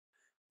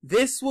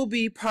This will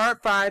be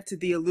part 5 to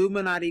the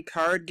Illuminati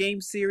card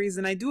game series,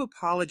 and I do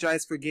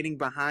apologize for getting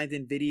behind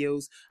in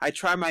videos. I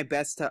try my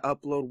best to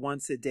upload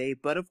once a day,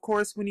 but of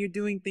course when you're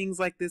doing things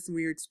like this and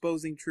when you're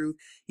exposing truth,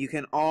 you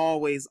can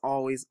always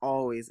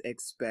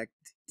expect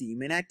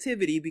demon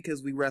activity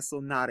because we wrestle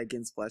not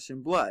against flesh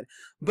and blood.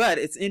 But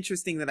it's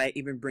interesting that I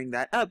even bring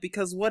that up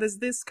because what does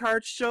this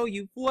card show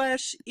you?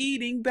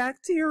 Flesh-eating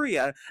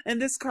bacteria.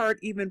 And this card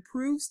even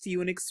proves to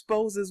you and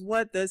exposes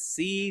what the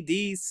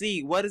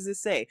CDC. What does it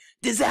say?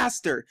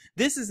 Disaster!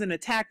 This is an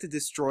attack to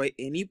destroy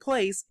any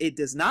place. It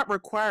does not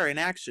require an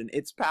action.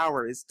 Its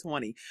power is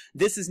 20.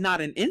 This is not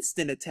an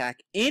instant attack.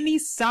 Any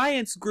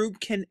science group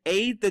can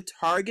aid the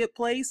target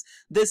place.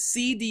 The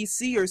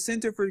CDC, or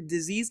Center for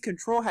Disease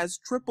Control, has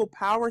triple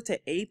power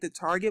to aid the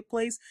target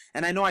place.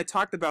 And I know I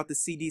talked about the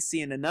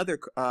CDC in another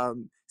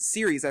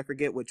series. I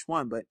forget which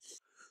one, but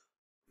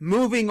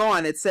moving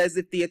on, it says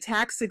if the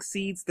attack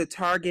succeeds, the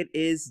target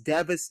is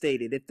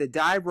devastated. If the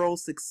die roll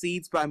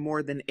succeeds by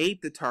more than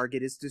 8, the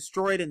target is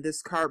destroyed, and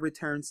this card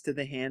returns to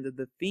the hand of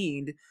the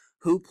fiend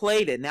who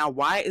played it. Now,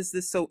 why is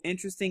this so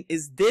interesting?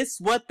 Is this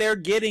what they're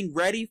getting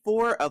ready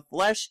for? A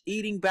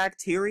flesh-eating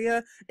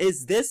bacteria?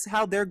 Is this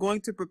how they're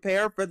going to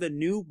prepare for the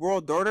New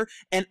World Order?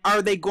 And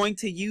are they going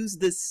to use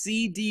the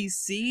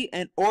CDC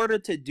in order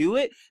to do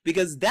it?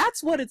 Because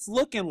that's what it's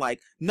looking like.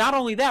 Not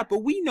only that,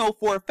 but we know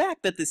for a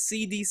fact that the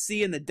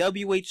CDC and the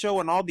WHO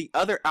and all the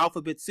other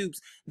alphabet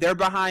soups, they're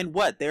behind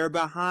what? They're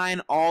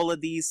behind all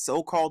of these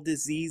so-called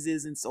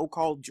diseases and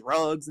so-called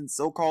drugs and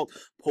so-called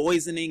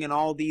poisoning and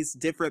all these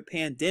different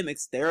pandemics.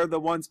 They're the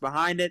ones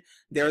behind it.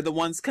 They're the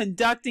ones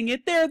conducting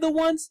it. They're the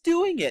ones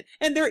doing it.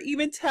 And they're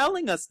even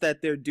telling us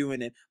that they're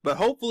doing it. But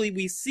hopefully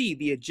we see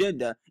the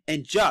agenda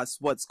and just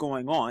what's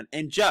going on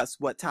and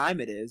just what time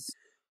it is.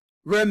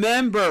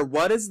 Remember,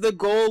 what is the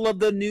goal of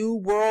the New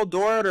World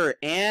Order?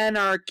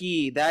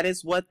 Anarchy. That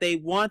is what they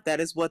want. That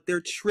is what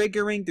they're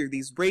triggering through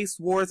these race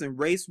wars and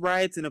race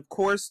riots, and of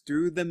course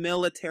through the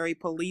military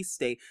police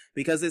state,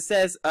 because it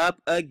says up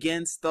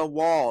against the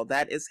wall.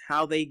 That is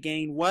how they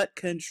gain what?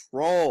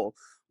 Control.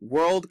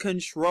 World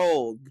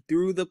control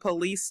through the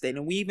police state.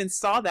 And we even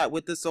saw that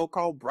with the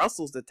so-called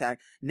Brussels attack.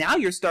 Now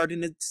you're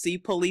starting to see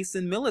police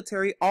and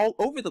military all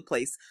over the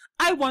place.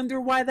 I wonder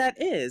why that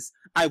is.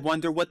 I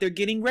wonder what they're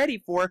getting ready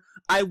for.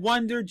 I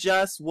wonder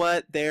just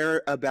what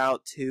they're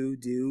about to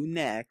do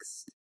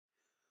next.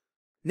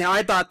 Now,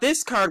 I thought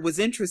this card was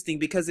interesting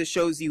because it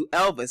shows you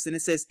Elvis, and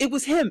it says, it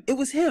was him, it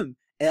was him.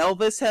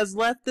 Elvis has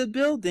left the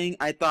building.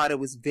 I thought it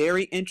was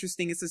very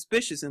interesting and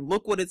suspicious, and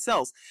look what it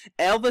sells.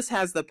 Elvis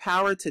has the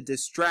power to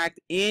distract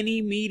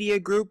any media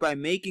group by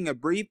making a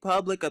brief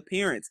public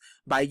appearance.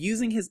 By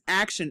using his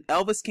action,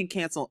 Elvis can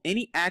cancel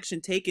any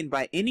action taken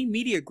by any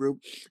media group.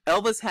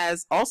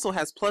 Elvis also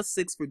has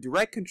 +6 for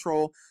direct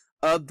control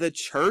of the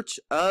Church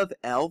of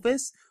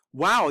Elvis.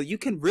 Wow, you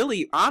can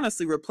really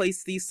honestly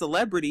replace these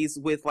celebrities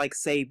with, like,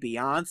 say,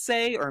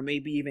 Beyonce, or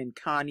maybe even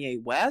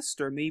Kanye West,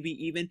 or maybe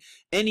even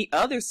any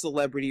other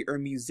celebrity or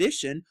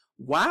musician.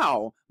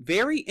 Wow,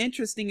 very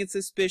interesting and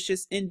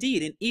suspicious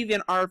indeed. And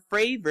even our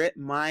favorite,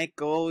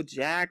 Michael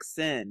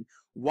Jackson.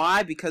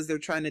 Why? Because they're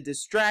trying to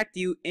distract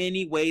you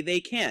any way they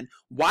can.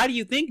 Why do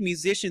you think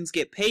musicians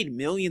get paid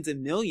millions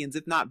and millions,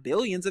 if not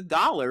billions of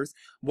dollars,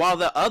 while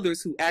the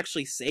others who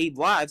actually save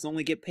lives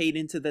only get paid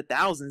into the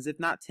thousands, if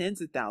not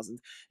tens of thousands?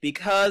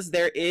 Because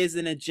there is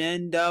an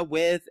agenda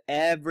with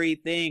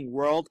everything.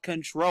 World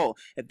control.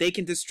 If they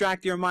can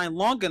distract your mind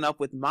long enough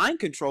with mind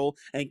control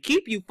and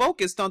keep you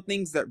focused on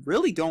things that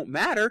really don't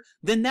matter,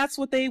 then that's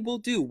what they will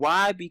do.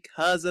 Why?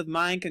 Because of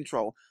mind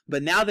control.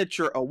 But now that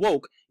you're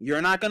awoke,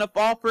 you're not going to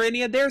fall for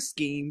any of their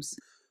schemes.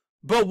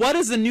 But what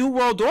is a New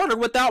World Order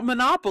without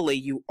monopoly?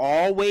 You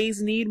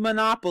always need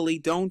monopoly,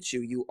 don't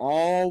you? You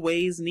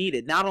always need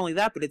it. Not only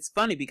that, but it's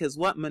funny because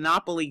what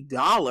monopoly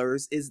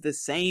dollars is the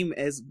same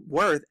as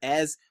worth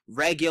as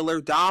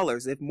regular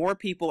dollars. If more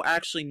people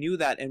actually knew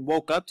that and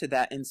woke up to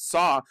that and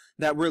saw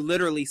that we're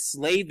literally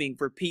slaving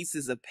for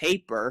pieces of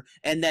paper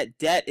and that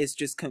debt is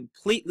just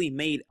completely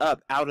made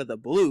up out of the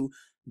blue,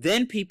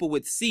 then people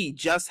would see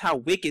just how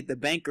wicked the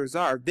bankers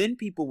are. Then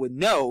people would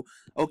know,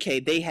 okay,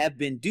 they have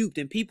been duped,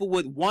 and people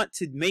would want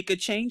to make a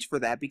change for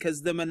that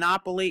because the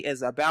monopoly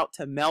is about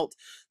to melt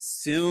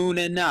soon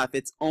enough.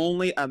 It's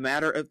only a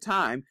matter of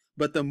time.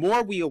 But the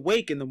more we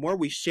awaken, the more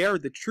we share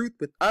the truth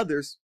with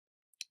others,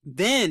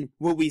 then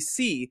will we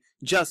see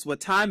just what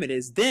time it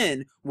is.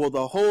 Then will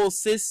the whole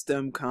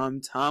system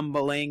come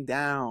tumbling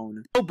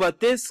down. Oh, but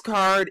this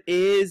card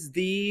is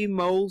the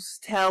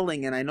most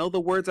telling, and I know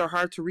the words are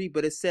hard to read,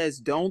 but it says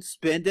don't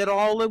spend it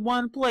all in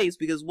one place,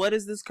 because what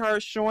is this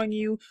card showing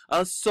you?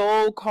 A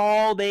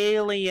so-called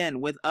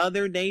alien with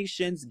other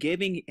nations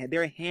giving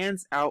their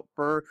hands out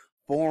for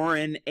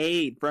foreign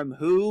aid. From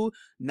who?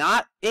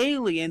 Not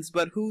aliens,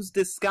 but who's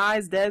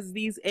disguised as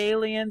these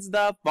aliens?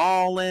 The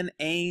fallen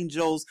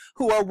angels,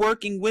 who are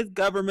working with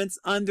governments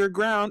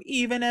underground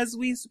even as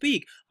we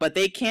speak. But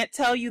they can't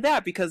tell you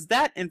that because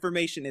that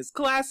information is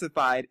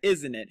classified,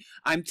 isn't it?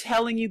 I'm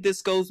telling you,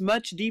 this goes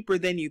much deeper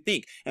than you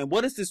think. And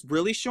what is this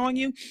really showing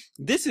you?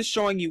 This is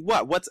showing you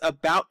what? What's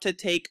about to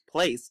take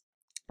place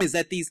is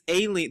that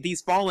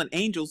these fallen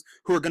angels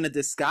who are going to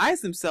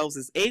disguise themselves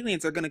as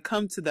aliens are going to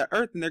come to the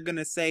earth, and they're going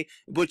to say,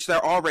 which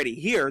they're already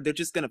here, they're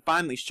just going to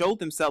finally show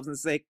themselves and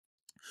say,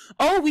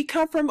 oh, we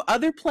come from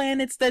other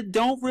planets that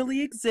don't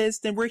really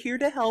exist, and we're here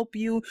to help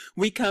you.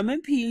 We come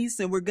in peace,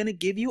 and we're going to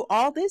give you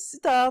all this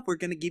stuff. We're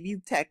going to give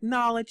you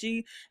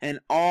technology and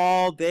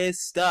all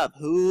this stuff.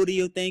 Who do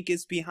you think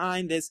is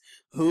behind this?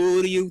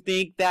 Who do you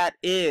think that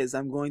is?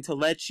 I'm going to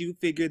let you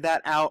figure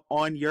that out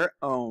on your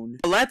own.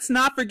 Let's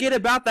not forget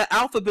about the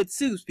alphabet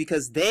soups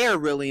because they're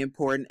really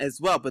important as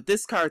well. But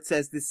this card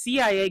says the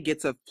CIA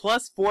gets a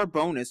 +4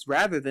 bonus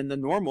rather than the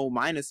normal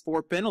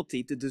 -4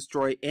 penalty to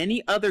destroy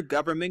any other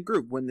government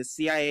group. When the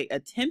CIA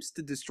attempts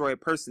to destroy a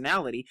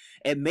personality,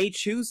 it may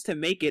choose to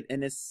make it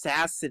an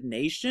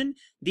assassination.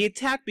 The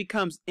attack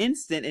becomes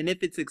instant, and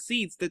if it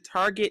succeeds, the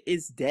target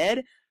is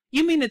dead.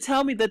 You mean to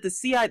tell me that the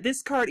CIA,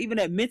 this card even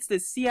admits the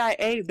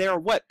CIA, they're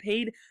what,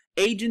 paid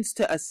agents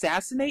to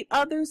assassinate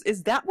others?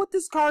 Is that what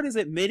this card is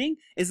admitting?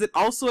 Is it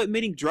also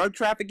admitting drug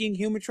trafficking,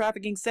 human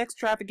trafficking, sex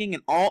trafficking,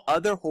 and all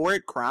other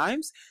horrid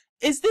crimes?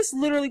 Is this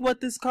literally what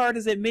this card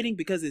is admitting?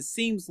 Because it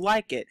seems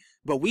like it,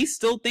 but we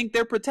still think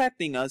they're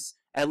protecting us.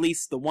 At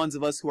least the ones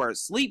of us who are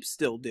asleep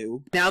still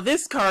do. Now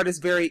this card is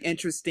very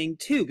interesting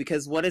too,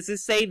 because what does it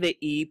say? The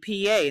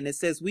EPA, and it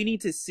says we need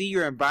to see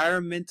your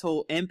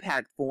environmental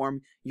impact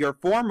form, your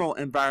formal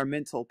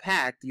environmental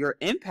pact, your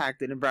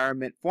impacted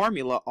environment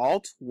formula,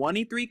 all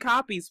 23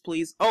 copies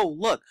please. Oh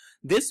look,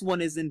 this one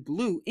is in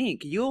blue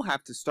ink. You'll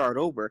have to start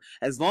over.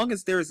 As long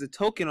as there is a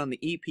token on the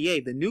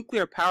EPA, the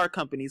nuclear power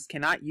companies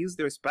cannot use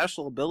their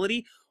special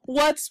ability.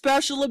 What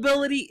special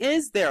ability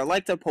is there?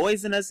 Like to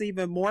poison us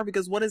even more?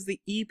 Because what is the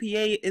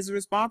EPA is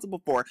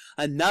responsible for?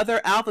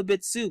 Another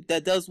alphabet soup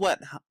that does what?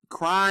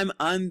 Crime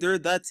under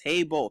the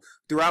table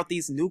throughout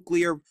these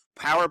nuclear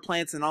power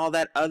plants and all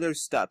that other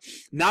stuff.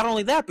 Not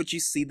only that, but you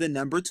see the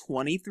number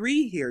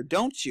 23 here,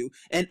 don't you?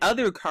 And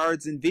other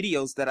cards and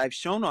videos that I've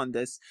shown on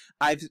this,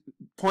 I've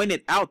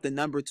pointed out the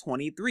number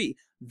 23.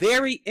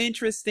 Very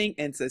interesting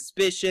and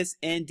suspicious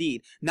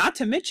indeed. Not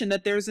to mention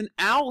that there's an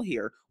owl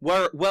here.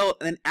 Well,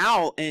 an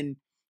owl in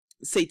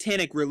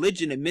satanic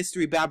religion and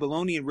mystery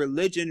Babylonian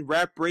religion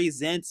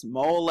represents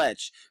Molech.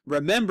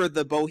 Remember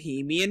the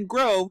Bohemian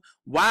Grove?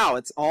 Wow,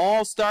 it's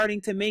all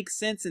starting to make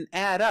sense and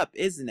add up,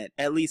 isn't it?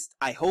 At least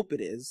I hope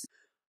it is.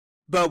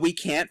 But we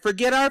can't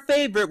forget our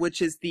favorite,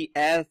 which is the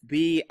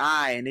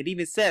FBI, and it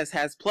even says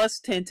has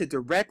 +10 to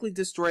directly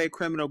destroy a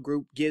criminal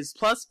group, gives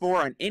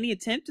 +4 on any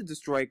attempt to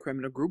destroy a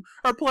criminal group,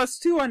 or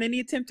 +2 on any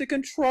attempt to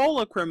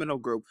control a criminal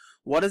group.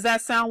 What does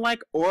that sound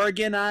like?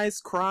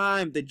 Organized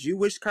crime, the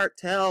Jewish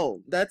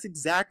cartel. That's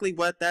exactly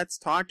what that's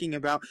talking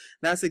about.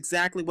 That's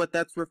exactly what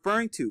that's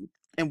referring to.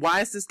 And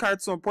why is this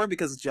card so important?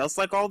 Because just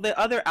like all the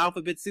other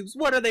alphabet soups,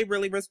 what are they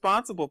really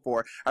responsible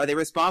for? Are they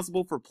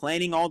responsible for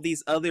planning all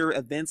these other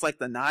events like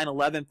the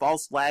 9/11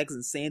 false flags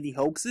and Sandy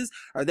hoaxes?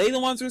 Are they the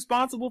ones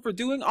responsible for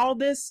doing all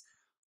this?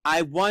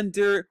 I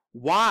wonder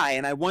why,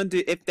 and I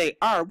wonder if they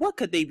are, what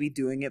could they be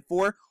doing it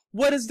for?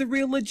 What is the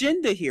real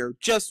agenda here?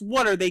 Just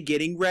what are they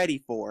getting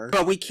ready for?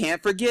 But we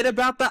can't forget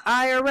about the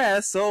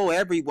IRS. Oh,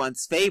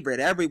 everyone's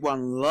favorite.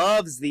 Everyone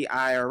loves the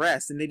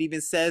IRS. And it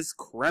even says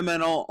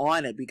criminal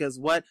on it. Because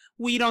what?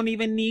 We don't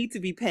even need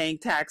to be paying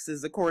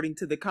taxes according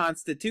to the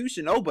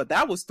Constitution. Oh, but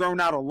that was thrown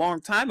out a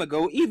long time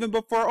ago. Even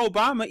before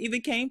Obama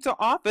even came to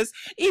office.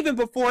 Even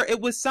before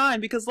it was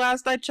signed. Because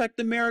last I checked,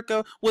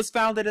 America was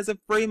founded as a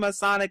free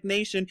Masonic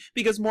nation.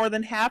 Because more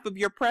than half of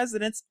your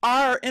presidents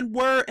are and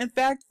were in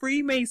fact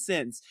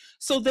Freemasons.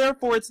 So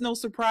therefore, it's no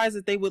surprise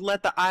that they would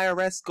let the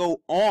IRS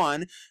go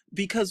on,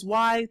 because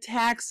why?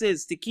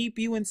 Taxes, to keep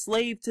you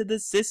enslaved to the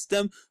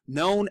system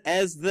known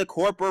as the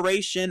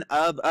Corporation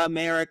of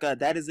America.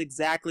 That is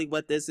exactly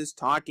what this is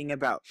talking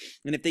about.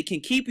 And if they can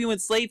keep you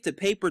enslaved to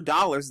paper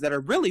dollars that are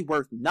really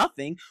worth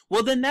nothing,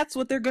 well then that's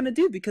what they're going to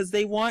do, because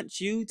they want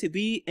you to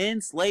be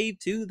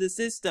enslaved to the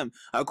system.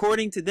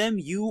 According to them,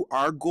 you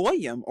are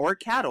goyim, or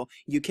cattle.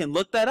 You can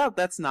look that up.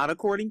 That's not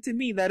according to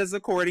me. That is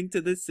according to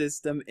the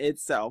system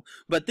itself.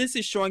 But this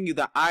is showing you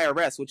the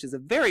IRS, which is a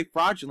very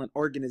fraudulent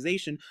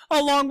organization,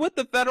 along with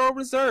the Federal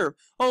Reserve.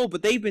 Oh,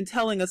 but they've been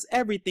telling us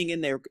everything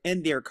in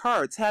their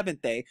cards,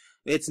 haven't they?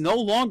 It's no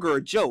longer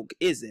a joke,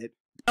 is it?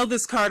 Now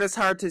this card is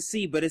hard to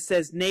see, but it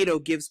says NATO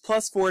gives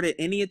 +4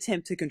 to any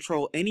attempt to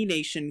control any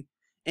nation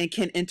and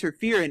can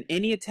interfere in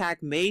any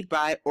attack made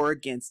by or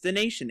against the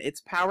nation.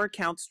 Its power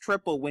counts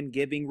triple when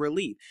giving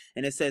relief.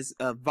 And it says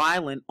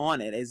violent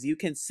on it. As you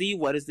can see,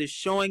 what is this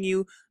showing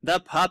you?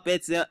 The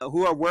puppets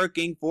who are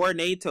working for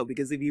NATO.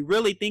 Because if you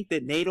really think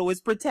that NATO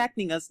is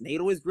protecting us,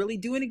 NATO is really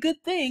doing a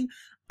good thing,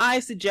 I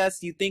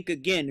suggest you think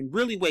again and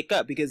really wake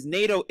up, because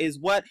NATO is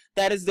what?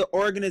 That is the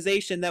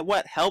organization that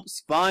what?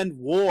 Helps fund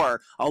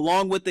war,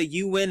 along with the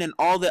UN and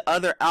all the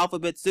other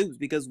alphabet soups,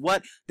 because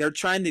what? They're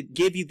trying to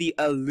give you the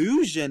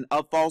illusion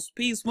of false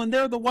peace when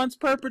they're the ones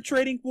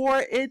perpetrating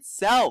war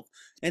itself.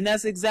 And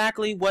that's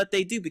exactly what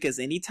they do, because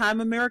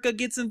anytime America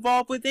gets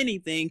involved with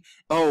anything,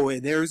 oh,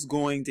 there's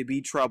going to be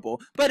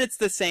trouble. But it's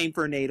the same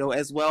for NATO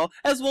as well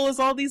as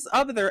all these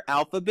other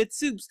alphabet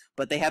soups.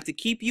 But they have to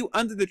keep you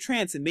under the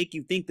trance and make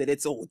you think that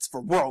it's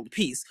for world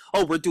peace.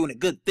 Oh, we're doing a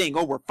good thing.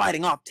 Oh, we're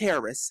fighting off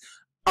terrorists.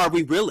 Are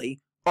we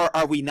really? Or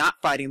are we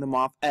not fighting them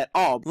off at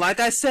all?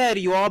 Like I said,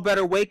 you all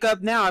better wake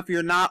up now if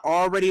you're not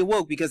already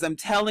awoke, because I'm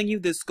telling you,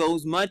 this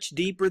goes much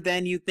deeper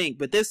than you think.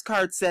 But this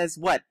card says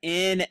what?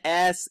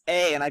 NSA,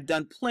 and I've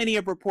done plenty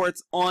of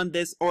reports on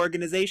this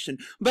organization.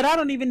 But I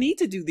don't even need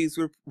to do these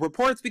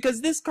reports,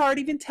 because this card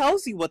even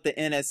tells you what the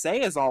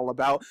NSA is all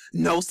about.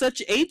 No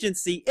such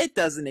agency. It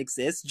doesn't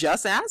exist.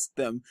 Just ask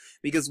them.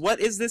 Because what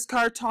is this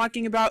card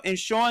talking about and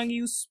showing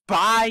you?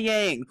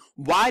 Spying.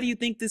 Why do you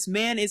think this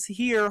man is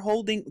here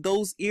holding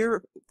those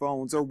earphones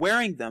or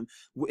wearing them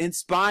and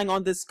spying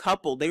on this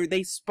couple?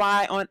 They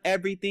spy on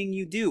everything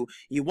you do.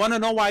 You want to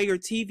know why your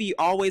TV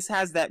always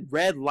has that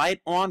red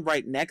light on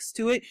right next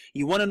to it?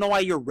 You want to know why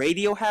your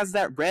radio has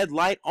that red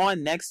light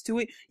on next to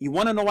it? You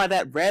want to know why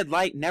that red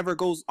light never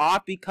goes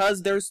off?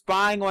 Because they're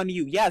spying on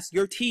you. Yes,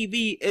 your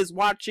TV is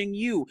watching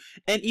you.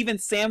 And even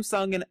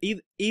Samsung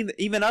and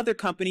even other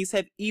companies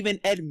have even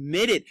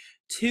admitted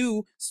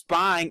to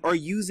spying or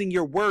using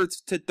your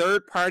words to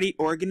third-party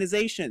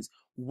organizations.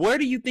 Where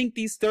do you think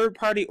these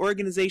third-party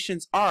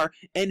organizations are,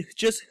 and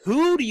just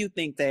who do you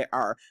think they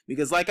are?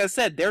 Because like I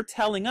said, they're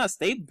telling us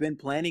they've been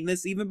planning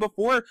this even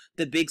before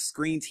the big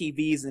screen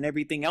TVs and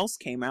everything else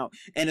came out.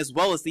 And as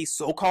well as these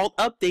so-called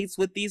updates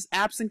with these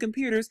apps and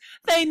computers,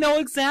 they know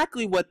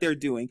exactly what they're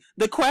doing.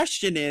 The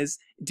question is,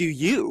 do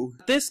you?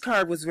 This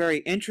card was very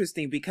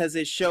interesting because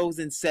it shows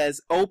and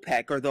says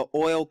OPEC, or the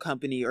oil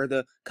company, or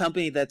the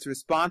company that's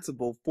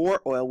responsible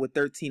for oil with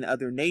 13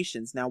 other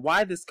nations. Now,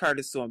 why this card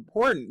is so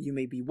important, you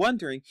may be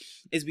wondering,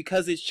 is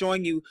because it's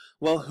showing you,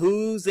 well,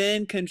 who's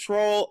in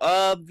control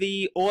of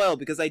the oil?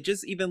 Because I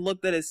just even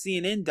looked at a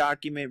CNN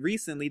document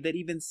recently that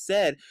even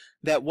said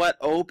that what?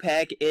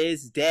 OPEC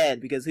is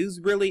dead. Because who's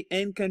really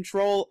in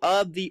control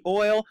of the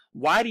oil?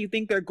 Why do you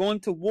think they're going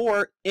to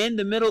war in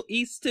the Middle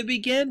East to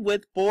begin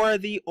with? For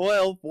the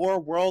oil, for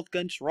world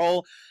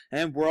control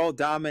and world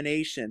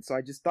domination. So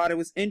I just thought it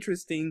was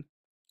interesting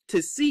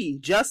to see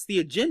just the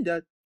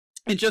agenda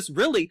and just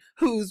really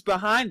who's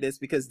behind this,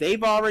 because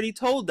they've already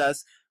told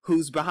us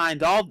who's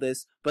behind all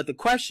this. But the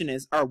question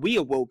is, are we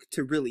awoke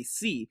to really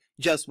see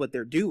just what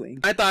they're doing?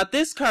 I thought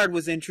this card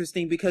was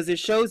interesting because it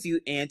shows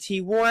you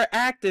anti-war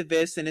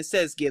activists, and it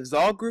says gives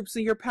all groups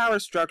in your power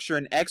structure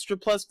an extra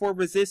 +4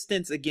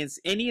 resistance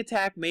against any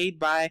attack made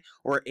by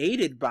or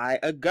aided by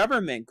a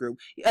government group.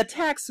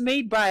 Attacks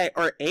made by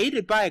or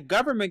aided by a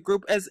government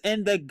group, as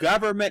in the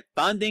government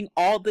funding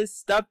all this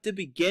stuff to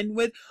begin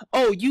with?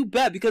 Oh, you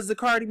bet, because the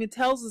card even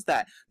tells us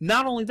that.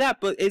 Not only that,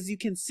 but as you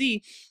can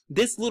see,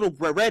 this little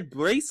red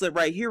bracelet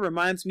right here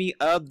reminds me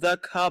of the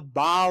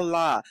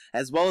Kabbalah,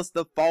 as well as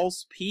the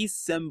false peace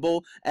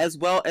symbol, as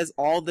well as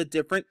all the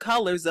different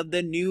colors of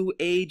the New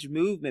Age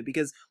movement.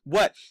 Because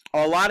what?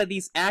 A lot of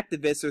these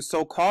activists, or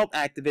so-called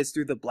activists,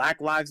 through the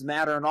Black Lives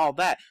Matter and all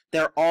that,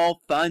 they're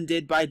all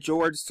funded by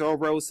George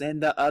Soros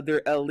and the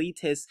other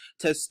elitists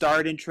to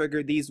start and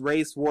trigger these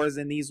race wars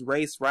and these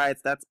race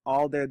riots. That's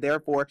all they're there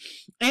for.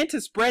 And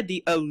to spread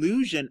the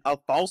illusion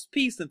of false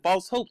peace and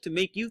false hope, to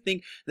make you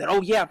think that,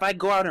 oh yeah, if I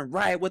go out and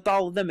riot with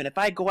all of them, and if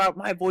I go out,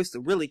 my voice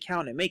will really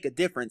count and make a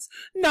difference.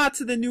 Not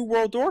to the New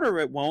World Order,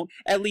 it won't.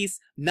 At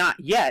least not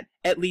yet.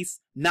 At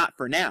least not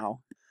for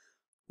now.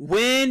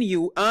 When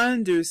you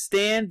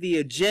understand the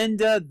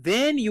agenda,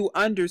 then you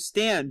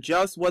understand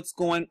just what's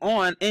going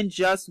on and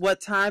just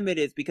what time it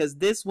is. Because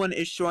this one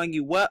is showing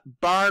you what?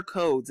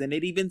 Barcodes. And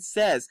it even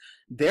says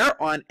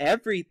they're on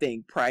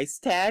everything. Price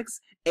tags,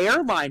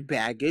 airline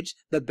baggage,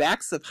 the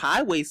backs of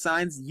highway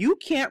signs. You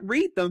can't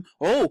read them.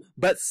 Oh,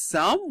 but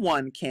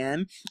someone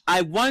can.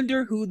 I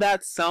wonder who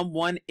that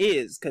someone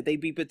is. Could they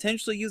be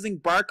potentially using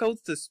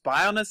barcodes to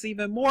spy on us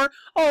even more?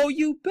 Oh,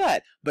 you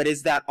bet. But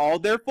is that all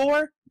they're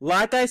for?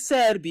 Like I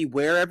said,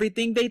 beware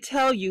everything they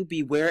tell you,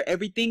 beware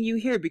everything you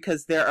hear,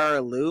 because there are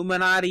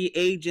Illuminati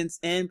agents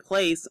in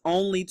place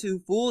only to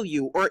fool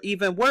you, or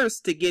even worse,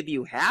 to give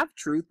you half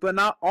truth, but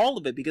not all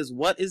of it. Because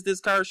what is this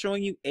card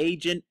showing you?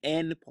 Agent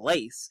in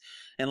place.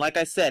 And like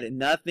I said,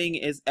 nothing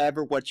is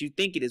ever what you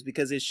think it is,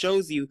 because it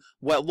shows you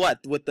what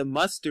with the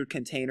mustard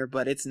container,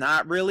 but it's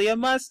not really a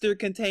mustard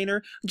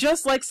container.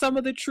 Just like some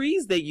of the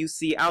trees that you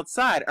see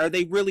outside. Are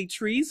they really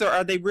trees, or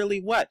are they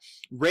really what?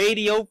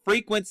 Radio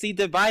frequency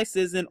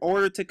devices in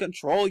order to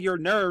control your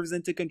nerves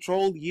and to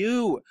control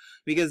you.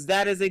 Because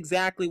that is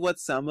exactly what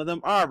some of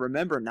them are.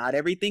 Remember, not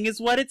everything is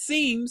what it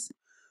seems.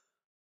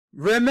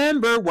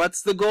 Remember,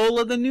 what's the goal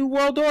of the New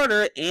World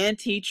Order?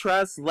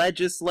 Antitrust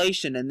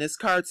legislation. And this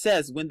card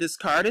says, when this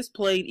card is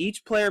played,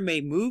 each player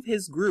may move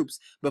his groups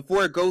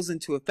before it goes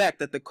into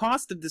effect at the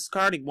cost of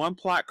discarding one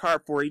plot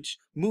card for each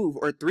move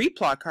or 3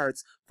 plot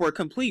cards for a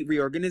complete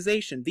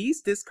reorganization.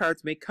 These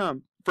discards may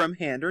come from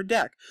hand or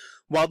deck.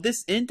 While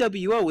this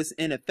NWO is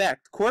in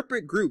effect,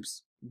 corporate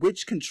groups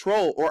which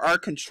control or are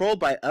controlled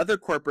by other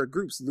corporate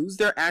groups lose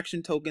their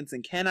action tokens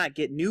and cannot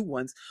get new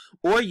ones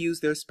or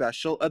use their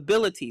special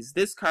abilities.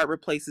 This card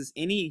replaces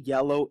any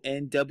yellow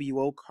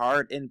NWO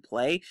card in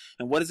play.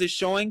 And what is it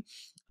showing?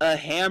 A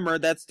hammer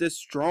that's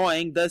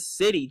destroying the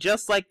city,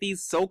 just like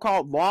these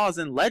so-called laws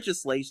and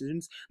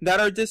legislations that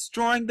are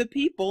destroying the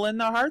people and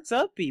the hearts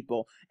of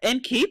people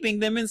and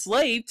keeping them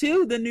enslaved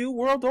to the New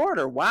World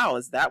Order. Wow,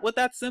 is that what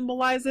that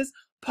symbolizes?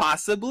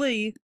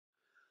 Possibly.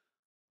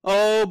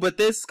 Oh, but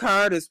this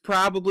card is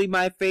probably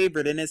my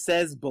favorite, and it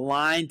says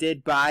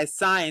blinded by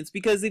science,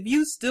 because if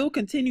you still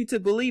continue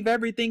to believe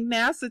everything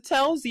NASA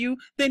tells you,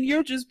 then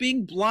you're just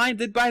being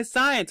blinded by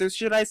science, or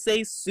should I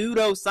say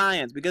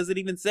pseudoscience, because it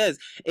even says,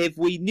 if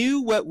we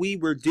knew what we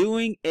were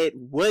doing, it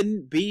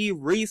wouldn't be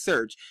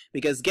research,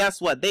 because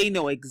guess what? They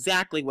know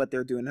exactly what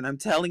they're doing, and I'm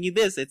telling you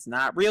this, it's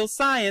not real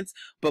science,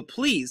 but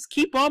please,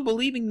 keep on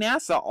believing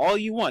NASA all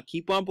you want.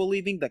 Keep on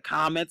believing the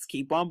comments,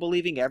 keep on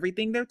believing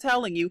everything they're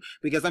telling you,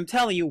 because I'm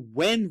telling you,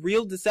 when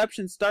real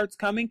deception starts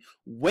coming,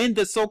 when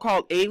the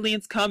so-called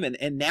aliens come and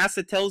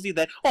NASA tells you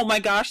that, oh my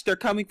gosh, they're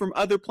coming from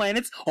other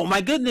planets, oh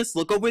my goodness,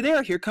 look over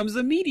there, here comes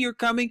a meteor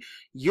coming,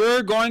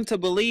 you're going to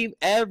believe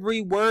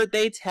every word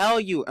they tell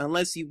you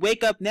unless you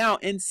wake up now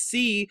and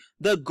see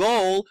the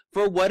goal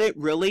for what it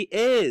really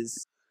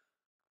is.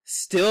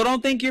 Still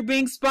don't think you're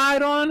being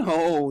spied on?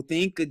 Oh,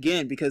 think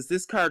again, because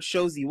this card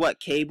shows you what?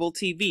 Cable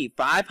TV,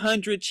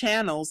 500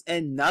 channels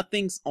and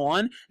nothing's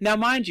on. Now,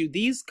 mind you,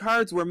 these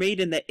cards were made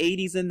in the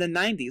 80s and the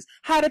 90s.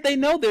 How did they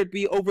know there'd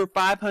be over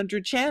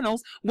 500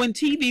 channels when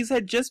TVs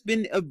had just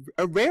been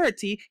a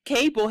rarity?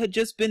 Cable had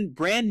just been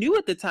brand new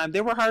at the time.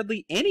 There were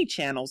hardly any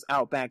channels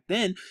out back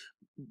then.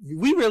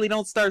 We really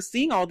don't start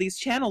seeing all these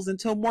channels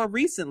until more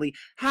recently.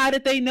 How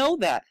did they know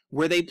that?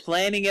 Were they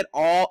planning it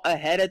all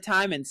ahead of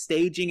time and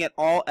staging it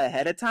all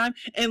ahead of time?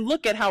 And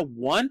look at how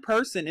one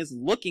person is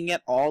looking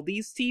at all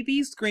these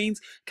TV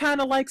screens, kind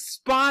of like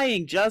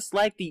spying, just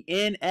like the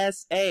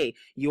NSA.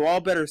 You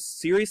all better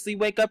seriously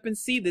wake up and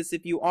see this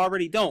if you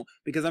already don't,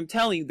 because I'm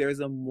telling you, there's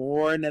a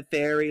more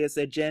nefarious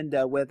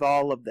agenda with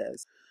all of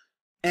this.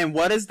 And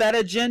what is that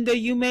agenda,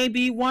 you may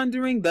be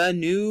wondering? The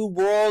New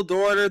World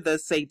Order, the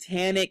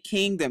Satanic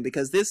Kingdom,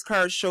 because this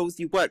card shows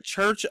you what?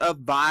 Church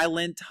of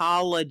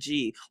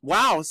Violentology.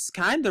 Wow,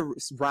 kind of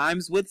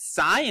rhymes with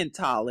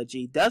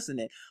Scientology, doesn't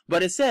it?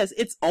 But it says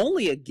it's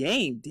only a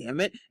game, damn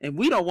it, and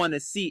we don't want to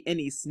see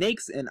any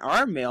snakes in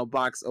our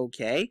mailbox,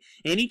 okay?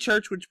 Any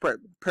church which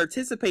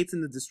participates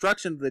in the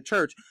destruction of the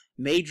church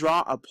may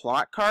draw a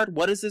plot card.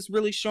 What is this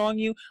really showing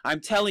you?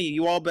 I'm telling you,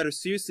 you all better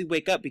seriously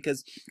wake up,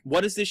 because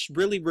what is this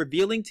really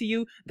revealing to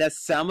you? That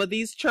some of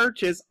these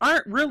churches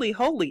aren't really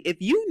holy. If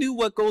you knew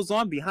what goes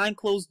on behind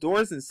closed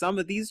doors in some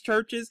of these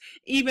churches,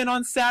 even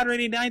on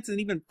Saturday nights and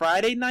even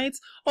Friday nights,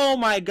 oh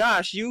my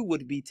gosh, you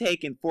would be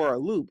taken for a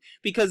loop,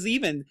 because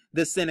even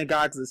the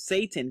synagogues of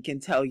Satan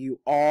can tell you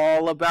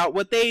all about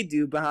what they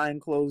do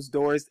behind closed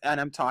doors. And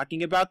I'm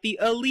talking about the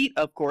elite,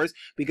 of course,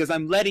 because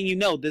I'm letting you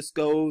know this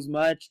goes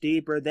much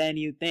deeper than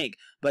you think.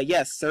 But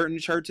yes, certain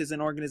churches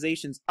and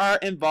organizations are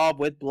involved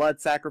with blood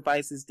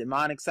sacrifices,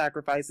 demonic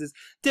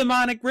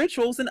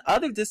rituals, and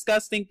other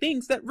disgusting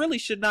things that really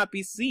should not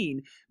be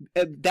seen.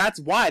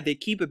 That's why they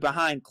keep it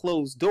behind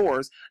closed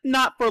doors,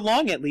 not for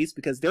long at least,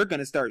 because they're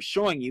going to start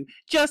showing you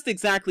just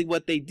exactly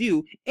what they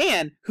do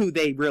and who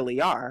they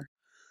really are.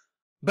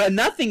 But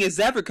nothing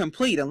is ever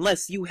complete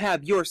unless you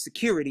have your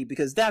security,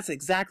 because that's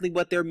exactly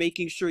what they're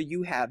making sure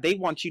you have. They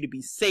want you to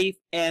be safe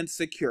and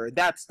secure.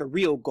 That's the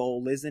real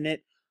goal, isn't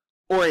it?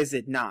 Or is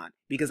it not?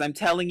 Because I'm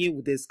telling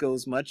you, this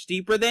goes much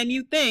deeper than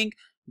you think.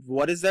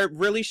 What is that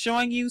really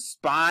showing you?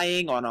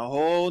 Spying on a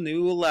whole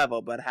new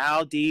level. But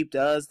how deep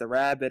does the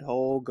rabbit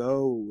hole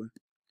go?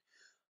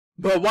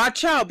 But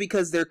watch out,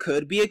 because there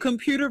could be a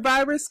computer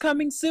virus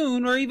coming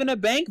soon, or even a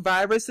bank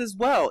virus as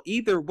well.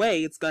 Either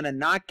way, it's going to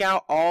knock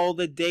out all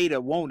the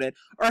data, won't it?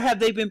 Or have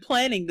they been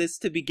planning this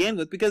to begin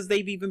with? Because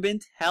they've even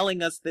been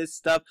telling us this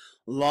stuff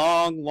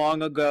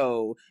long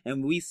ago.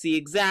 And we see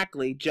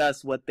exactly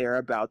just what they're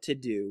about to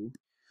do.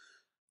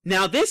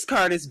 Now, this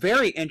card is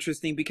very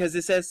interesting because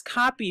it says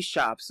copy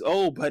shops.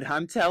 Oh, but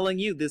I'm telling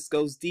you, this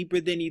goes deeper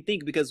than you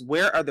think, because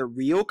where are the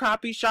real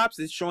copy shops?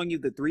 It's showing you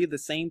the 3 of the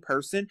same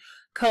person.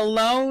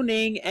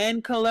 cloning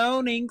and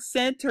cloning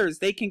centers.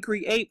 They can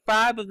create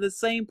 5 of the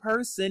same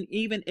person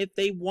even if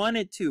they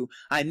wanted to.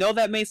 I know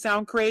that may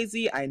sound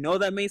crazy. I know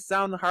that may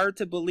sound hard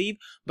to believe,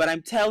 but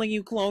I'm telling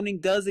you,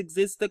 cloning does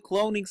exist. The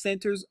cloning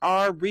centers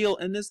are real,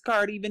 and this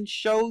card even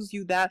shows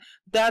you that.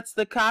 That's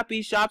the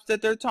copy shops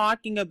that they're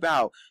talking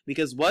about.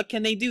 Because what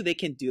can they do? They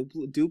can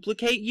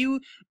duplicate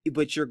you,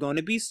 but you're going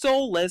to be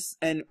soulless,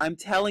 and I'm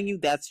telling you,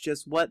 that's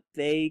just what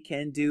they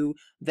can do.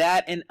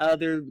 That and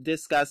other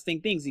disgusting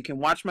things. You can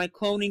watch my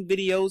cloning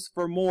videos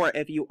for more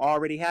if you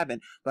already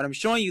haven't, but I'm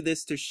showing you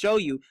this to show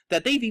you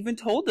that they've even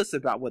told us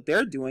about what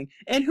they're doing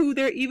and who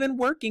they're even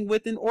working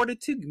with in order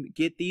to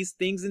get these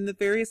things and the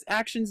various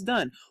actions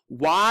done.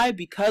 Why?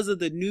 Because of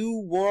the New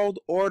World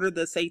Order,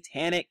 the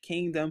Satanic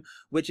Kingdom,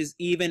 which is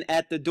even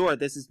at the door.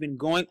 This has been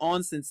going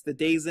on since the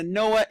days of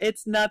Noah.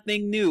 It's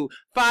nothing new.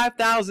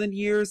 5,000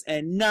 years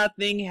and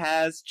nothing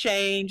has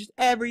changed.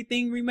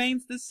 Everything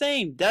remains the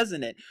same,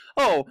 doesn't it?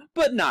 Oh,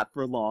 but not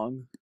for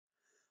long.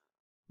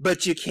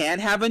 But you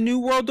can't have a new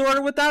world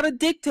order without a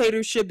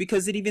dictatorship,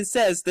 because it even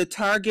says the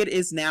target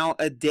is now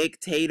a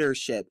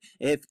dictatorship.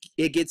 If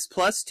it gets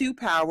 +2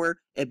 power,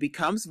 it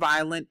becomes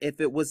violent. If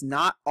it was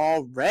not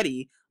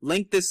already,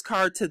 link this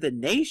card to the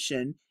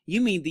nation.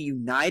 You mean the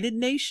United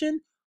Nation?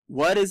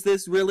 What is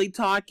this really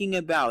talking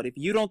about? If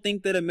you don't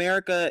think that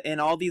America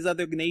and all these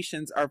other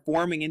nations are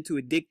forming into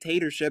a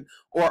dictatorship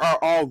or are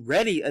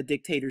already a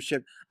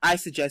dictatorship, I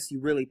suggest you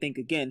really think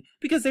again,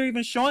 because they're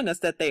even showing us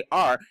that they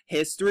are.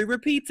 History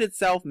repeats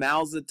itself.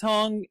 Mao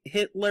Zedong,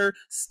 Hitler,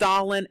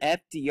 Stalin,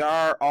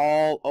 FDR,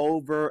 all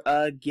over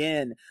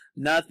again.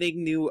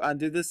 Nothing new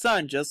under the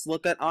sun. Just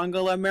look at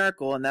Angela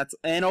Merkel and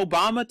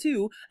Obama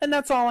too, and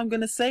that's all I'm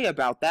going to say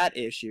about that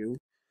issue.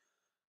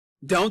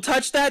 Don't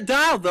touch that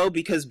dial, though,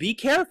 because be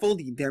careful.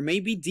 There may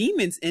be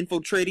demons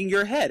infiltrating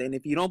your head. And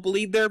if you don't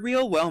believe they're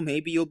real, well,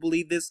 maybe you'll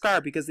believe this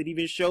card, because it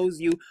even shows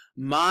you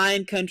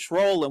mind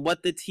control and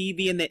what the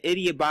TV and the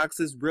idiot box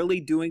is really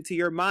doing to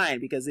your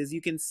mind. Because as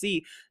you can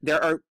see,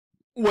 there are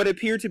what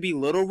appear to be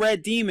little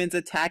red demons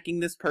attacking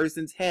this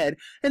person's head.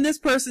 And this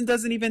person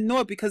doesn't even know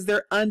it because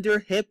they're under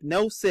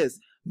hypnosis.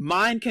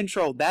 Mind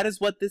control. That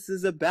is what this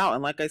is about.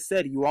 And like I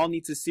said, you all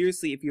need to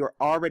seriously, if you're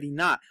already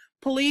not,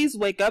 please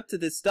wake up to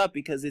this stuff,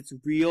 because it's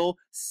real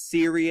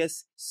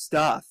serious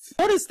stuff.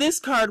 What is this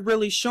card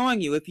really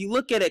showing you? If you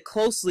look at it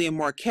closely and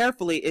more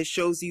carefully, it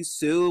shows you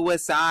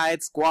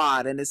Suicide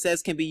Squad, and it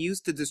says can be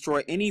used to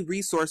destroy any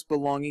resource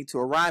belonging to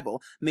a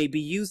rival, may be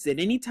used at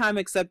any time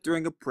except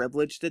during a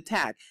privileged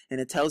attack,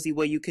 and it tells you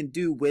what you can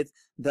do with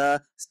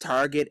the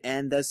target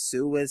and the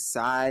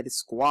Suicide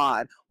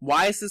Squad.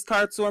 Why is this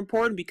card so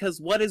important? Because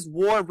what is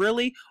war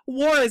really?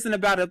 War isn't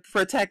about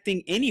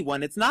protecting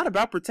anyone. It's not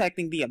about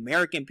protecting the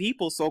American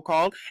people,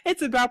 so-called.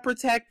 It's about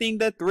protecting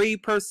the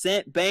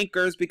 3%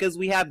 bankers, because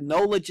we have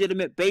no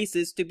legitimate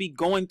basis to be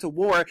going to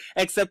war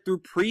except through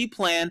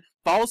pre-planned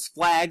false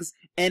flags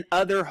and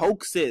other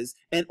hoaxes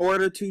in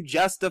order to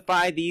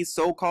justify these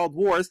so-called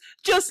wars.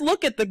 Just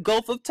look at the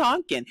Gulf of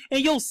Tonkin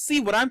and you'll see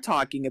what I'm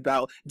talking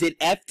about. Did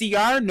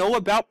FDR know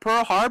about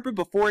Pearl Harbor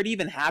before it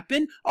even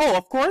happened? Oh,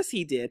 of course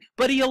he did,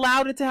 but he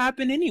allowed it to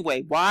happen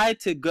anyway. Why?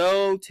 To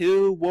go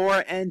to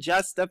war and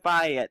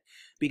justify it.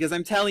 Because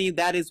I'm telling you,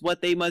 that is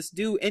what they must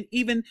do. And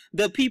even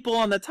the people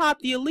on the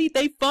top, the elite,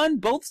 they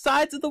fund both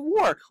sides of the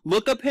war.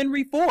 Look up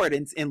Henry Ford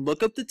and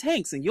look up the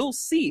tanks, and you'll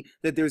see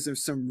that there's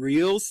some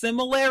real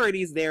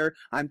similarities there.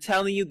 I'm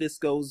telling you, this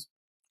goes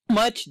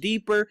much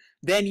deeper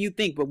than you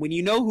think. But when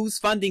you know who's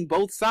funding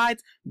both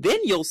sides, then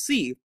you'll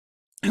see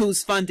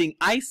who's funding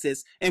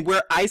ISIS and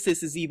where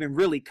ISIS is even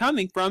really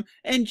coming from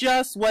and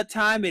just what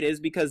time it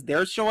is, because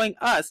they're showing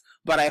us.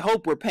 But I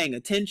hope we're paying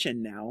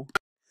attention now.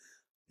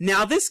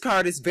 Now, this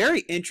card is very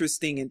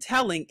interesting and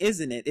telling,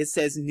 isn't it? It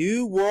says,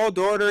 New World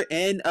Order,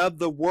 end of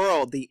the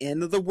world. The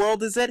end of the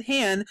world is at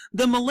hand.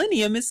 The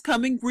millennium is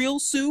coming real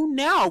soon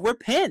now.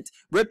 Repent.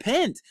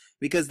 Repent.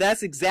 Because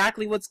that's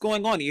exactly what's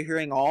going on. You're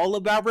hearing all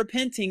about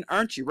repenting,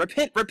 aren't you?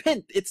 Repent,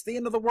 repent. It's the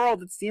end of the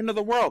world. It's the end of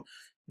the world.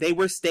 They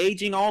were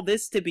staging all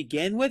this to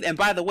begin with. And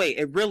by the way,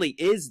 it really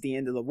is the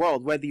end of the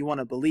world, whether you want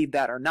to believe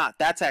that or not.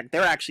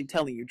 They're actually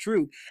telling you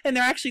truth. And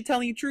they're actually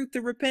telling you truth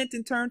to repent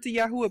and turn to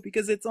Yahuwah,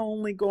 because it's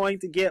only going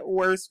to get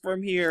worse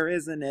from here,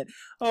 isn't it?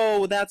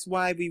 Oh, that's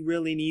why we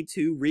really need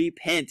to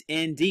repent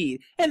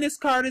indeed. And this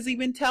card is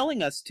even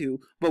telling us to.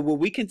 But will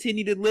we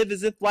continue to live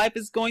as if life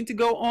is going to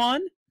go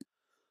on?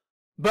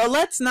 But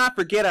let's not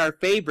forget our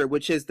favorite,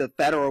 which is the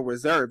Federal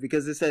Reserve,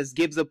 because it says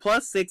gives a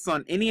 +6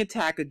 on any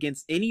attack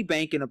against any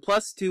bank and a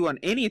 +2 on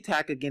any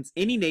attack against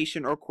any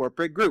nation or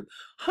corporate group.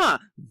 Huh,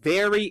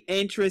 very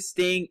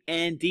interesting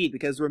indeed,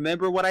 because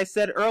remember what I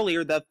said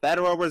earlier, the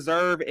Federal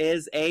Reserve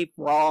is a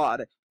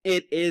fraud.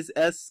 It is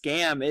a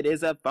scam. It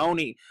is a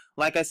phony.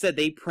 Like I said,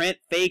 they print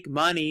fake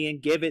money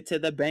and give it to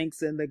the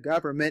banks and the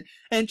government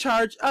and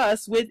charge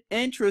us with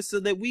interest so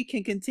that we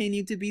can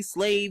continue to be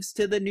slaves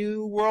to the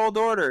new world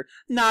order.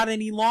 Not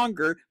any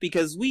longer,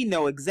 because we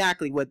know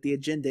exactly what the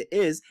agenda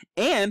is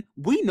and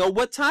we know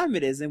what time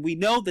it is, and we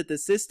know that the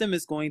system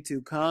is going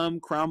to come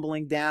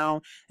crumbling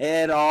down.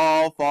 It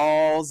all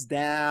falls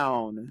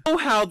down. Know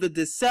how the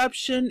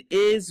deception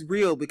is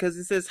real, because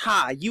it says,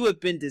 ha, you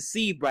have been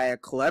deceived by a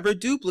clever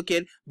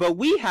duplicate, but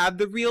we have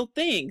the real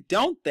thing,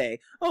 don't they?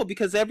 Oh,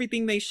 because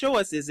everything they show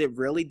us, is it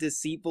really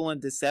deceitful and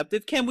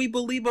deceptive? Can we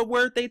believe a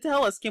word they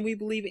tell us? Can we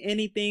believe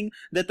anything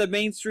that the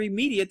mainstream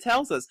media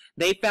tells us?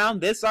 They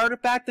found this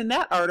artifact and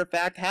that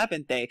artifact,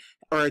 haven't they?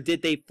 Or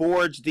did they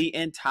forge the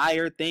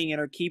entire thing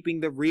and are keeping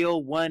the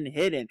real one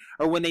hidden?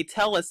 Or when they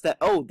tell us that,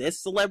 oh,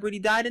 this celebrity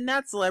died and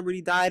that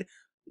celebrity died,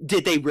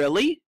 did they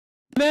really?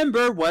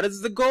 Remember, what is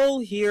the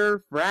goal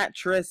here?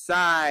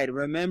 Fratricide.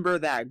 Remember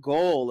that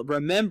goal.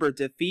 Remember,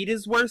 defeat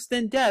is worse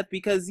than death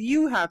because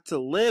you have to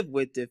live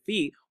with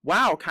defeat.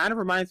 Wow, kind of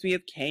reminds me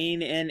of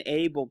Cain and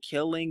Abel,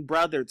 killing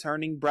brother,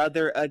 turning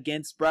brother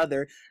against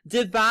brother.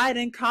 Divide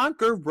and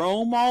conquer,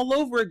 Rome all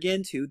over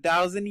again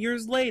 2,000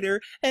 years later,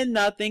 and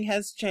nothing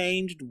has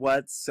changed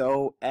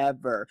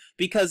whatsoever.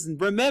 Because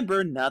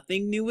remember,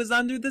 nothing new is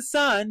under the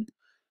sun.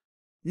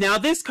 Now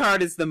this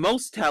card is the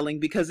most telling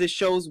because it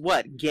shows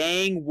what?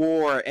 Gang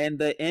war and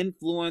the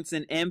influence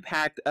and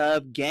impact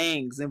of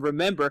gangs. And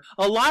remember,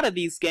 a lot of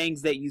these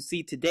gangs that you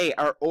see today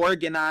are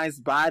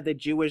organized by the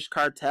Jewish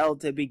cartel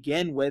to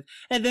begin with,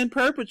 and then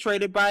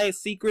perpetrated by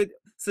secret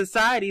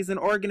societies and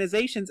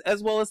organizations,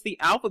 as well as the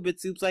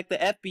alphabet soups like the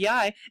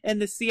FBI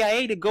and the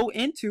CIA, to go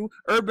into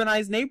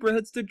urbanized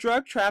neighborhoods to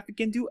drug traffic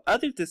and do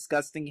other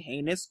disgusting,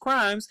 heinous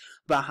crimes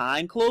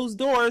behind closed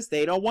doors.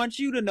 They don't want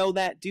you to know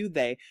that, do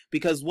they?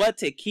 Because what?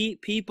 To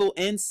keep people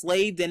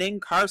enslaved and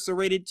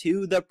incarcerated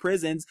to the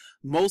prisons,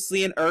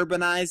 mostly in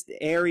urbanized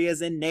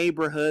areas and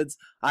neighborhoods.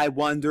 I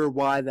wonder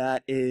why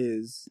that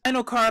is.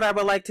 Final card I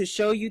would like to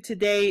show you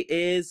today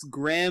is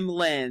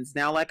Gremlins.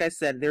 Now, like I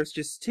said, there's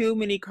just too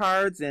many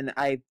cards, and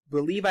I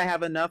believe I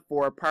have enough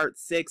for part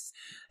 6,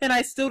 and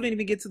I still didn't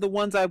even get to the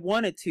ones I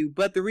wanted to.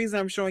 But the reason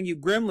I'm showing you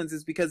Gremlins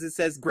is because it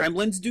says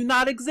Gremlins do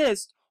not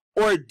exist.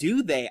 Or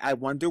do they? I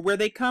wonder where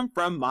they come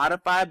from.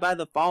 Modified by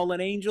the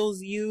fallen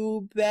angels?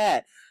 You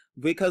bet.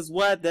 Because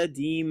what? The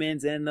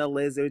demons and the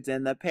lizards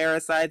and the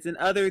parasites and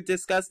other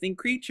disgusting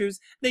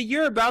creatures that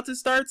you're about to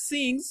start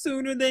seeing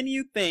sooner than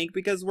you think,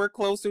 because we're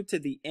closer to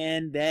the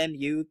end than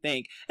you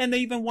think. And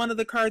even one of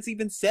the cards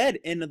even said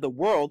end of the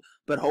world,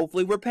 but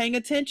hopefully we're paying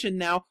attention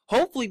now.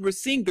 Hopefully we're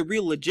seeing the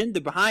real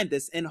agenda behind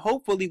this, and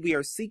hopefully we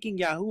are seeking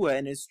Yahuwah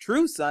and his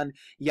true son,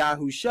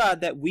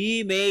 Yahusha, that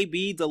we may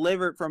be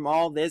delivered from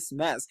all this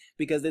mess,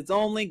 because it's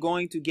only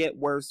going to get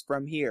worse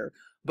from here.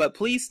 But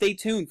please stay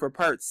tuned for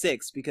part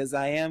 6, because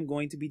I am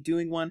going to be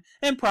doing one,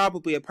 and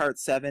probably a part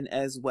 7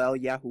 as well,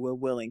 Yahuwah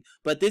willing.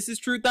 But this is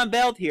Truth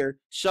Unveiled here.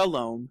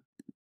 Shalom.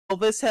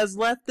 Elvis has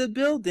left the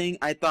building.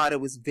 I thought it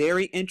was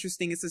very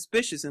interesting and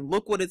suspicious, and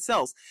look what it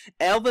sells.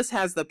 Elvis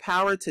has the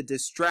power to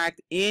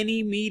distract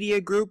any media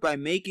group by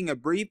making a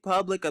brief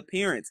public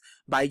appearance.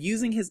 By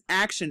using his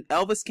action,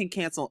 Elvis can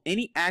cancel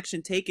any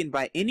action taken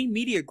by any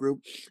media group.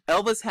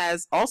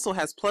 Elvis also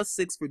has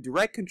 +6 for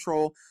direct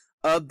control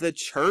of the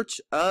Church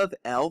of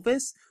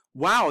Elvis.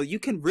 Wow, you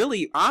can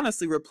really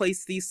honestly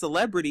replace these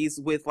celebrities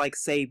with, like,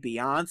 say,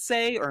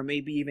 Beyonce, or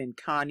maybe even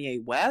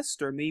Kanye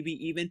West, or maybe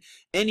even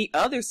any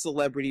other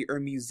celebrity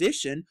or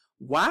musician.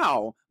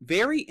 Wow,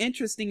 very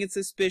interesting and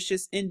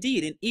suspicious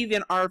indeed. And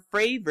even our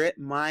favorite,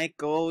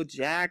 Michael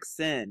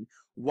Jackson.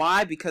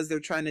 Why? Because they're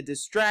trying to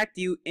distract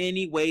you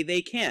any way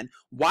they can.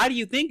 Why do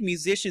you think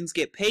musicians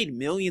get paid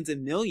millions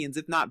and millions,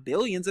 if not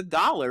billions of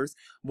dollars,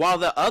 while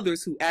the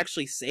others who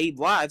actually save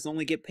lives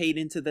only get paid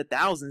into the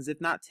thousands,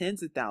 if not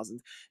tens of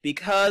thousands?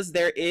 Because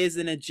there is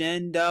an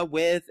agenda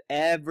with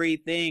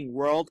everything.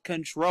 World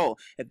control.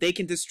 If they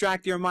can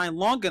distract your mind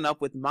long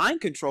enough with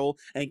mind control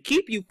and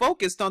keep you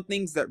focused on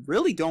things that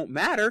really don't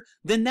matter,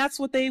 then that's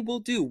what they will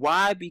do.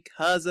 Why?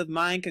 Because of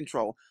mind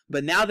control.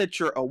 But now that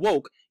you're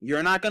awoke,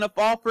 you're not going to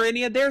fall for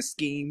any of their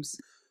schemes.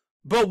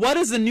 But what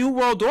is a new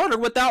world order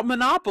without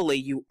monopoly?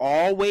 You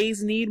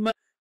always need monopoly.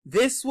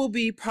 This will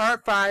be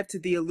part 5 to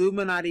the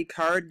Illuminati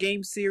card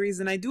game series,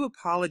 and I do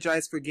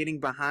apologize for getting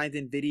behind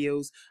in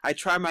videos. I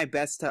try my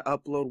best to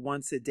upload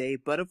once a day,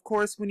 but of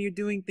course when you're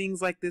doing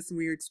things like this and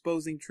when you're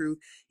exposing truth,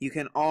 you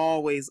can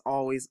always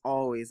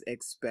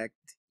expect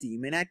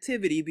demon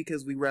activity,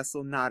 because we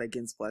wrestle not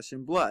against flesh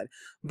and blood.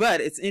 But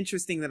it's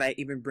interesting that I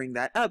even bring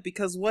that up,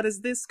 because what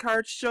does this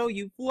card show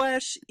you?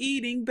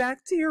 Flesh-eating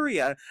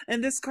bacteria.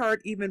 And this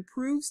card even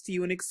proves to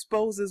you and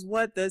exposes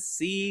what? The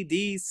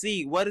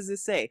CDC. What does it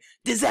say?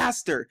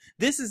 Disaster!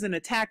 This is an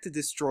attack to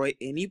destroy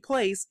any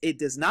place. It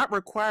does not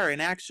require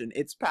an action.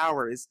 Its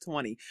power is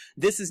 20.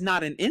 This is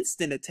not an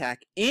instant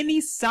attack.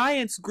 Any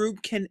science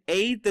group can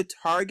aid the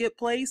target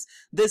place.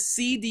 The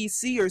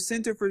CDC, or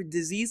Center for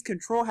Disease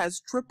Control, has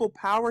triple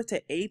power power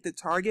to aid the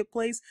target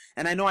place.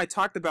 And I know I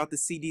talked about the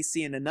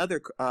CDC in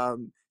another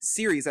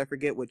series, I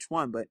forget which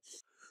one, but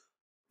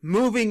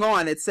moving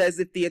on, it says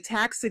if the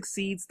attack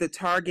succeeds, the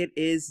target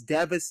is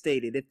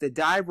devastated. If the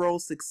die roll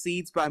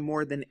succeeds by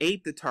more than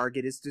 8, the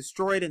target is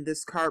destroyed, and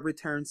this card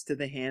returns to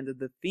the hand of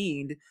the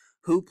fiend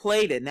who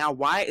played it. Now,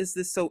 why is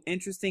this so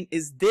interesting?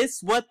 Is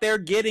this what they're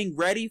getting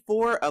ready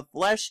for? A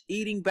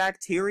flesh-eating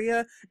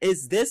bacteria?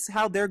 Is this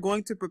how they're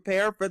going to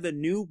prepare for the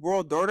New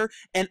World Order?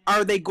 And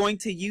are they going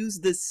to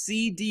use the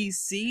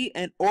CDC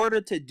in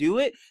order to do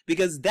it?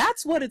 Because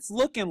that's what it's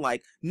looking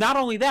like. Not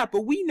only that,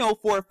 but we know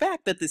for a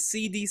fact that the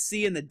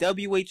CDC and the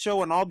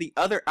WHO and all the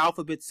other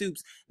alphabet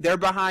soups, they're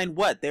behind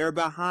what? They're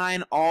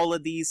behind all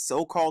of these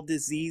so-called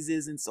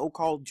diseases and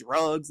so-called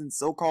drugs and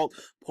so-called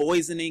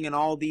poisoning and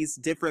all these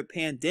different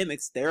pandemics.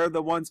 They're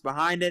the ones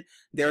behind it.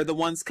 They're the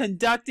ones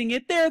conducting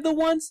it. They're the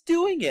ones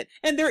doing it.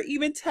 And they're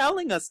even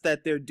telling us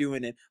that they're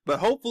doing it. But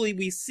hopefully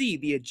we see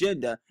the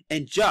agenda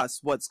and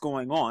just what's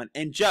going on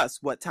and just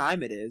what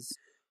time it is.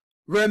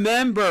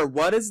 Remember,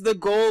 what is the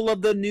goal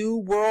of the New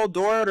World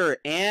Order?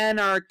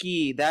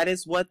 Anarchy. That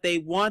is what they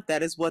want.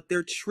 That is what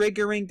they're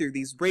triggering through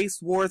these race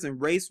wars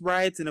and race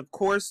riots, and of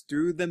course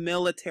through the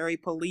military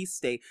police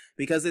state,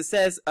 because it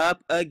says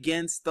up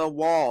against the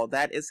wall.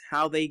 That is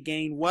how they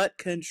gain what?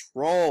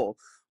 Control.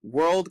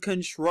 World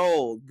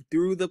control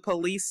through the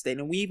police state.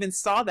 And we even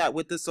saw that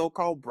with the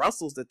so-called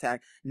Brussels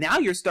attack. Now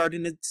you're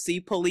starting to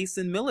see police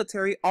and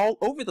military all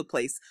over the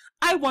place.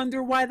 I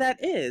wonder why that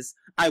is.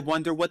 I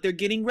wonder what they're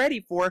getting ready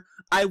for.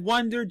 I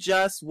wonder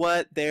just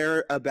what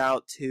they're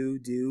about to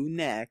do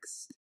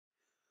next.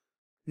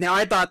 Now,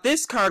 I thought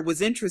this card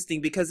was interesting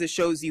because it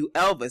shows you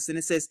Elvis, and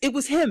it says, it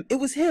was him, it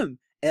was him.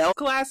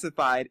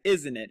 Classified,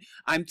 isn't it?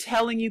 I'm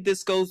telling you,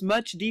 this goes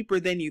much deeper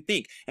than you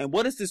think. And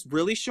what is this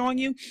really showing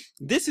you?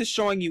 This is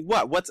showing you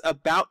what? What's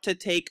about to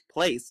take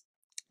place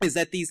is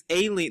that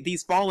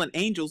these fallen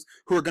angels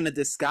who are going to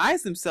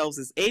disguise themselves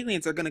as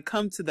aliens are going to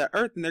come to the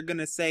earth, and they're going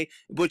to say,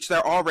 which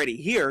they're already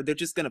here, they're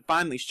just going to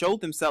finally show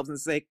themselves and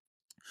say,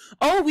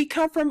 oh, we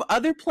come from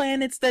other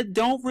planets that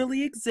don't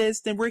really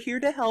exist, and we're here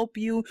to help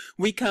you.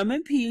 We come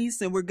in peace,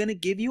 and we're going to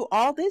give you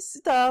all this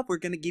stuff. We're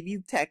going to give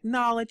you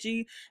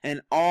technology and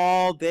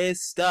all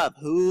this stuff.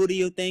 Who do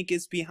you think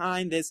is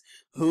behind this?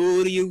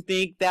 Who do you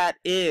think that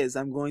is?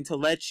 I'm going to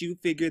let you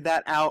figure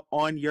that out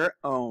on your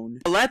own.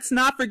 Let's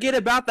not forget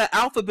about the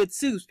alphabet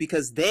soups,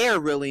 because they are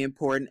really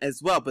important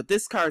as well. But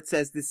this card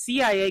says the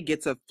CIA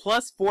gets a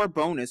 +4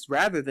 bonus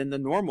rather than the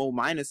normal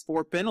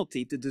 -4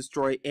 penalty to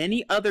destroy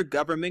any other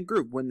government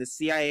group. When the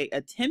CIA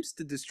attempts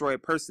to destroy a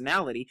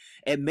personality,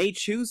 it may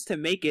choose to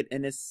make it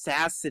an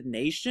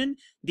assassination.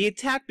 The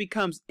attack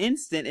becomes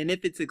instant, and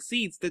if it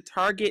succeeds, the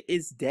target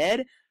is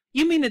dead.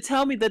 You mean to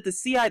tell me that the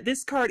CIA,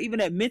 this card even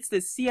admits the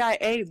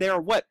CIA,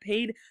 they're what,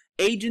 paid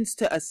agents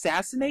to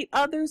assassinate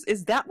others?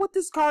 Is that what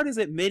this card is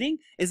admitting?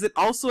 Is it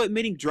also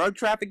admitting drug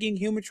trafficking,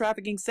 human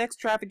trafficking, sex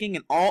trafficking,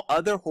 and all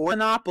other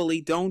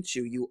monopoly, don't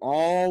you? You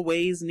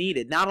always need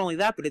it. Not only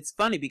that, but it's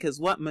funny because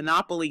what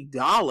monopoly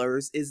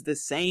dollars is the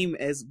same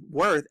as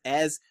worth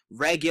as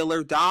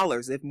regular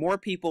dollars. If more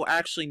people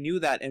actually knew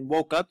that and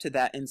woke up to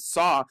that and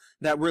saw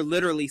that we're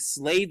literally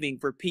slaving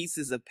for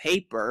pieces of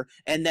paper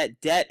and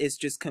that debt is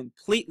just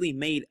completely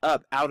made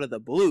up out of the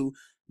blue,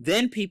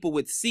 then people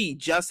would see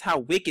just how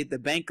wicked the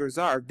bankers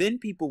are. Then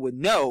people would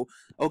know,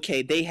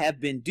 okay, they have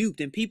been duped,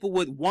 and people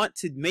would want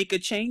to make a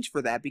change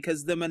for that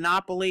because the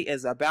monopoly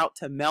is about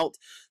to melt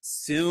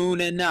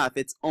soon enough.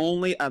 It's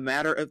only a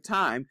matter of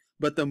time.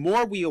 But the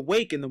more we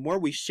awaken, the more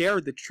we share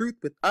the truth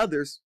with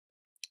others,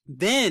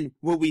 then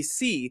will we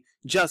see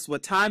just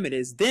what time it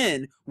is.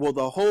 Then will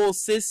the whole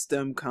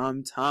system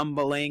come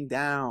tumbling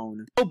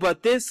down. Oh,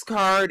 but this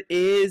card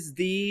is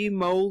the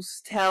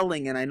most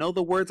telling, and I know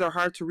the words are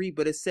hard to read,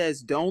 but it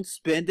says don't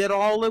spend it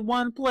all in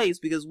one place,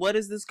 because what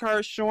is this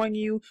card showing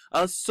you?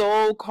 A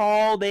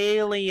so-called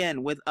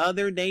alien with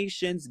other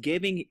nations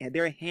giving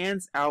their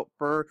hands out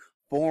for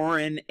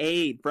foreign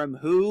aid. From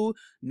who?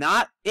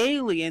 Not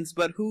aliens,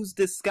 but who's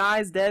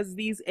disguised as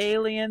these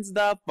aliens?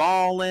 The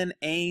fallen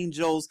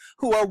angels,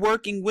 who are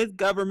working with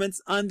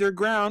governments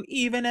underground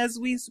even as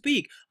we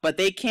speak. But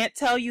they can't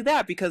tell you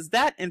that because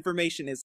that information is